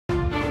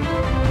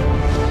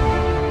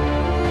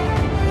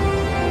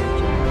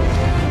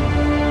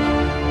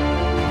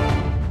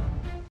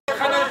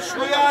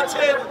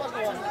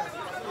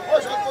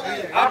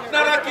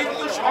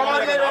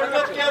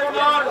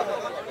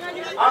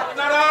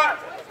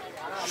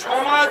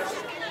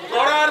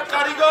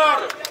কারিগর।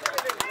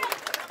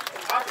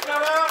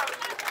 আপনারা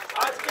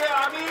আজকে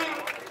আমি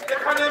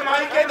এখানে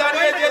মাইকে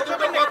দাঁড়িয়ে যে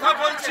দুটো কথা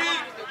বলছি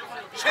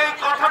সেই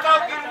কথাটাও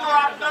কিন্তু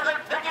আপনাদের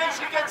থেকেই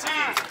শিখেছি।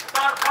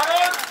 তার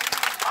কারণ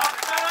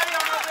আপনারাই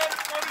আমাদের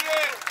পড়িয়ে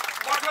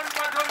পঠন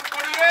পাঠন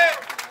করিয়ে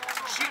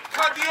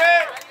শিক্ষা দিয়ে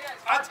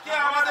আজকে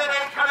আমাদের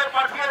এইখানে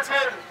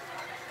পাঠিয়েছেন।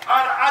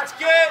 আর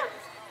আজকে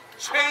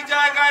সেই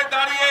জায়গায়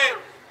দাঁড়িয়ে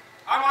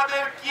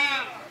আমাদের কি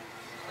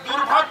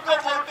দুর্ভাগ্য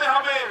বলতে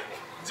হবে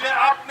যে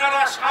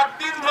আপনারা 7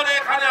 দিন ধরে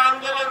এখানে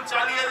আন্দোলন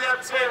চালিয়ে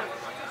যাচ্ছেন।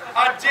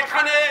 আর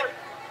যেখানে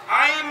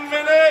আইন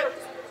মেনে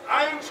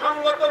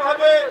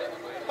আইনসঙ্গতভাবে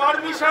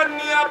পারমিশন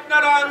নিয়ে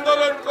আপনারা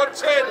আন্দোলন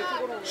করছেন,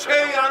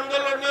 সেই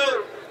আন্দোলনে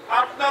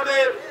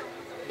আপনাদের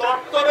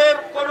দপ্তরের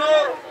কোনো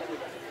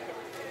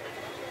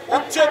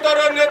উচ্চতর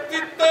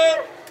নেতৃত্ব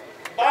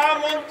বা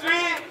মন্ত্রী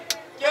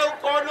কেউ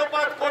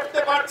কর্ণপাত করতে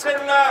পারছেন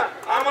না।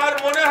 আমার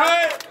মনে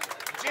হয়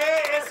যে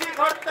এসি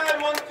ঘরটায়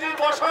মন্ত্রী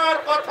বসার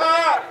কথা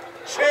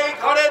সেই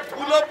ঘরে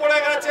ধুলো পড়ে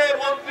গেছে,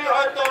 মন্ত্রী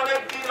হয়তো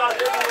অনেক দিন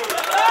আসেনি।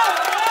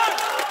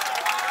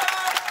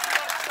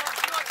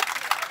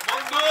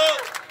 বন্ধু,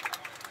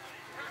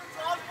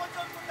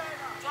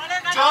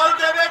 জল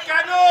দেবে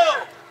কেন?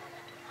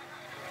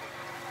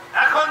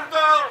 এখন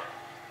তো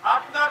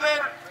আপনাদের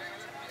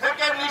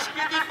থেকে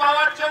নিষ্কৃতি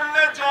পাওয়ার জন্য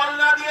জল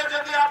না দিয়ে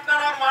যদি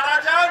আপনারা মারা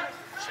যান,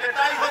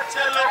 সেটাই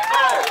হচ্ছে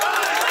লক্ষ্য।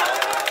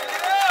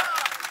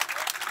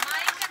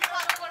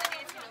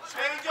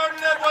 সেই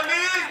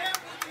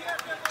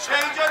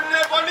জন্য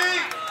বলি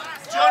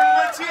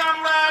জন্মেছি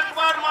আমরা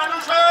একবার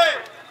মানুষ হয়ে,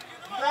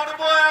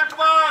 মরবো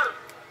একবার,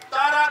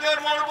 তার আগে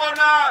মরবো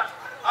না,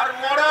 আর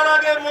মরার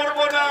আগে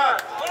মরবো না।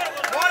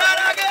 মরার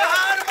আগে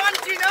হার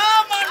মানছি না,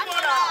 মানবো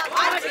না।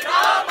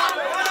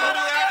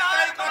 শুধু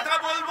একটাই কথা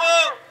বলবো,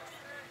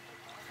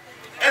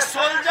 a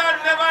soldier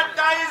never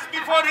dies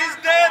before his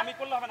death।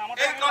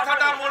 এই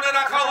কথাটা মনে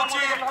রাখা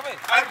উচিত।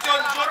 একজন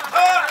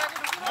যোদ্ধা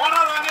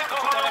মরার আগে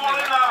কখনো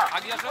মরে না।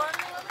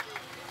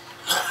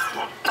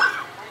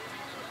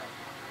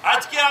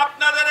 আজকে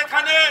আপনাদের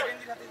এখানে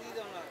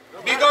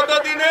বিগত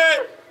দিনে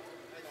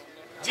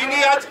যিনি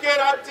আজকে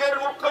রাজ্যের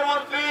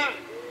মুখ্যমন্ত্রী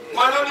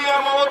মাননীয়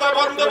মমতা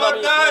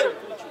বন্দ্যোপাধ্যায়,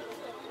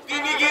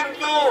 তিনি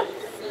কিন্তু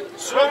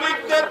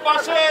শ্রমিকদের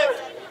পাশে,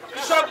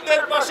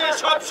 কৃষকদের পাশে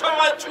সব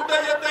সময় ছুটে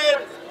যেতেন,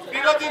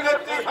 বিরোধী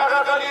নেত্রী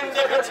থাকাকালীন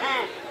দেখেছি।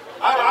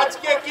 আর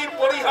আজকে কি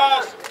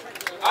পরিহাস,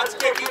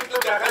 আজকে কিন্তু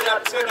দেখা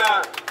যাচ্ছে না।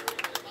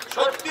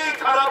 সত্যি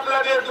খারাপ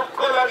লাগে, দুঃখ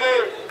লাগে,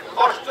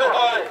 কষ্ট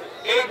হয়।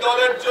 এই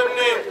দলের জন্য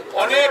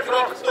অনেক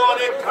রক্ত,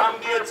 অনেক ঘাম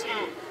দিয়েছি,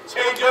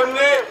 সেই জন্য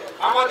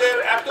আমাদের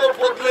এত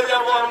বদলে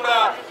যাব আমরা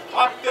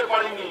ভাবতে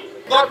পারিনি।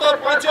 গত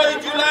 5ই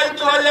জুলাই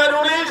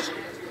 2019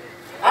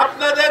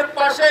 আপনাদের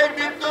পাশেই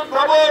বিদ্যুৎ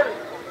ভবন,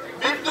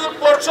 বিদ্যুৎ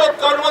পরিষদ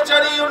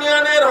কর্মচারী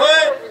ইউনিয়নের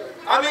হয়ে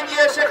আমি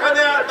গিয়ে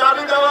সেখানে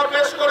দাবি দাওয়া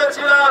পেশ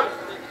করেছিলাম।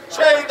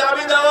 সেই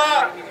দাবি দাওয়া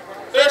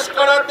পেশ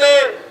করাতে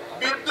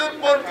বিদ্যুৎ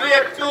মন্ত্রী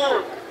একটু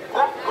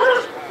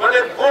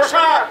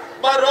বসা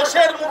বা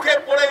রোষের মুখে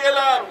পড়ে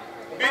গেলাম।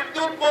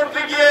 বিদ্যুৎ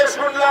মন্ত্রী গিয়ে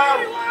শুনলাম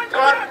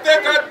কাঁদতে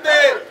কাঁদতে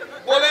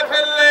বলে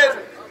ফেললেন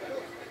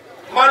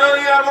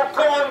মাননীয়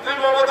মুখ্যমন্ত্রী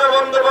মমতা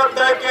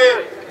বন্দ্যোপাধ্যায়কে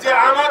যে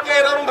আমাকে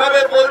এরকম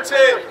ভাবে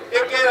বলছে,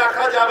 একে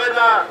রাখা যাবে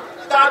না।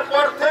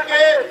 তারপর থেকে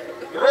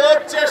রোজ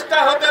চেষ্টা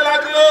হতে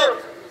লাগলো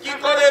কি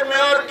করে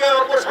মেয়রকে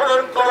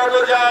অপসারণ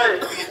করানো যায়।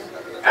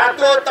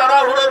 এত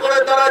তাড়াহুড়ো করে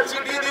তারা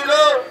চিঠি দিল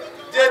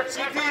যে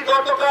চিঠি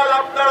গতকাল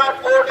আপনারা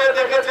কোর্টে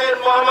দেখেছেন,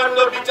 মহামান্য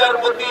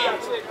বিচারপতি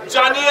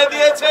জানিয়ে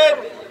দিয়েছেন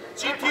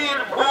চিঠির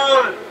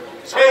ভুল।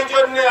 সেই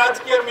জন্য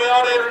আজকে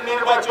মেয়রের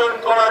নির্বাচন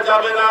করা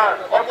যাবে না,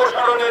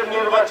 অপসারণের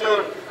নির্বাচন।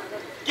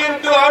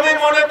 কিন্তু আমি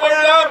মনে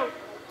করলাম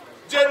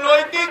যে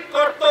নৈতিক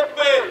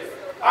কর্তব্যে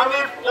আমি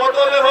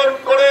পদলেহন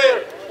করে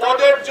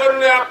পদের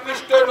জন্য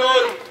আকৃষ্ট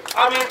নই,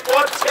 আমি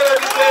পদ ছেড়ে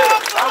দিতে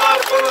আমার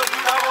কোনো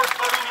দ্বিধাবোধ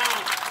করিনি।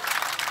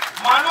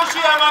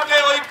 মানুষই আমাকে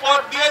ওই পদ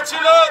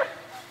দিয়েছিল।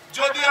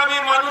 যদি আমি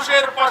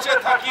মানুষের পাশে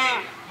থাকি,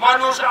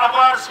 মানুষ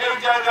আবার সেই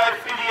জায়গায়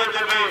ফিরিয়ে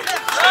দেবে।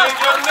 সেই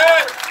জন্য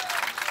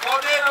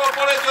পদের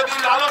ওপরে যদি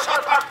লালসা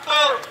থাকতো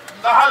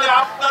তাহলে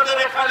আপনাদের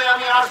এখানে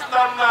আমি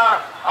আসতাম না।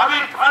 আমি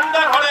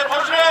ঠান্ডা ঘরে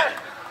বসে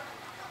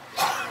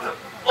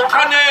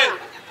ওখানে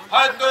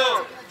হয়তো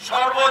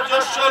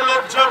সর্বজস্ব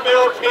লজ্জা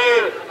পেয়ে ওঠে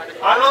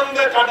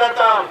আনন্দে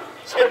কাটাতাম,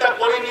 সেটা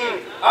করিনি।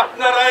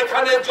 আপনারা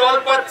এখানে জল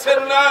পাচ্ছেন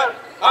না,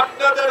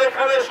 আপনাদের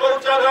এখানে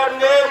শৌচাগার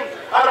নেই,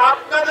 আর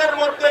আপনাদের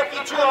মধ্যে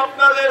কিছু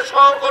আপনাদের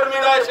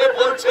সহকর্মীরা এসে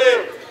বলছে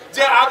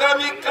যে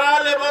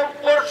আগামীকাল এবং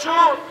পরশু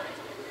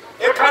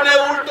এখানে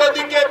উল্টো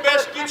দিকে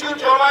বেশ কিছু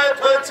জমায়েত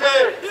হয়েছে,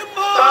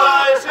 তারা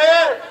এসে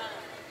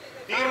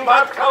ডিম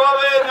ভাত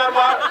খাওয়াবে না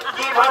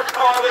কি ভাত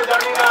খাওয়াবে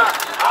জানি না,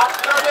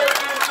 আপনাদের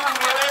কিন্তু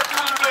মেরে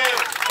তুলবে,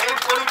 এই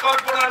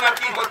পরিকল্পনা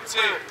নাকি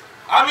হচ্ছে।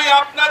 আমি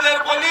আপনাদের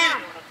বলি,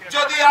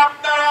 যদি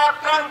আপনারা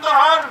আক্রান্ত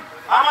হন,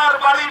 আমার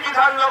বাড়ি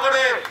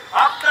বিধাননগরে,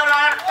 আপনারা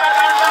একটা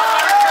ডান্ডা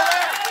বাড়ি খেলে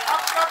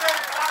আপনাদের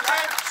পাশে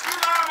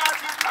ছিলাম,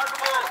 আছি,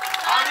 থাকবো।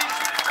 আমি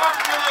শিক্ষক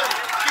নই,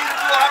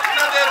 কিন্তু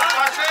আপনাদের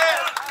পাশে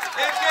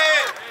থেকে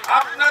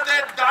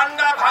আপনাদের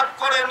ডান্ডা ভাগ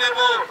করে নেব।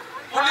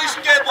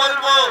 পুলিশকে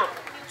বলবো,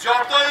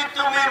 যতই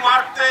তুমি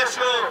মারতে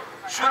এসো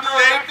শুধু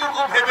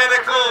এইটুকু ভেবে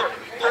রেখো,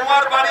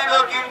 তোমার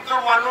বাড়িরও কিন্তু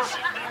মানুষ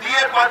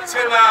দিয়ে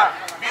পাচ্ছে না,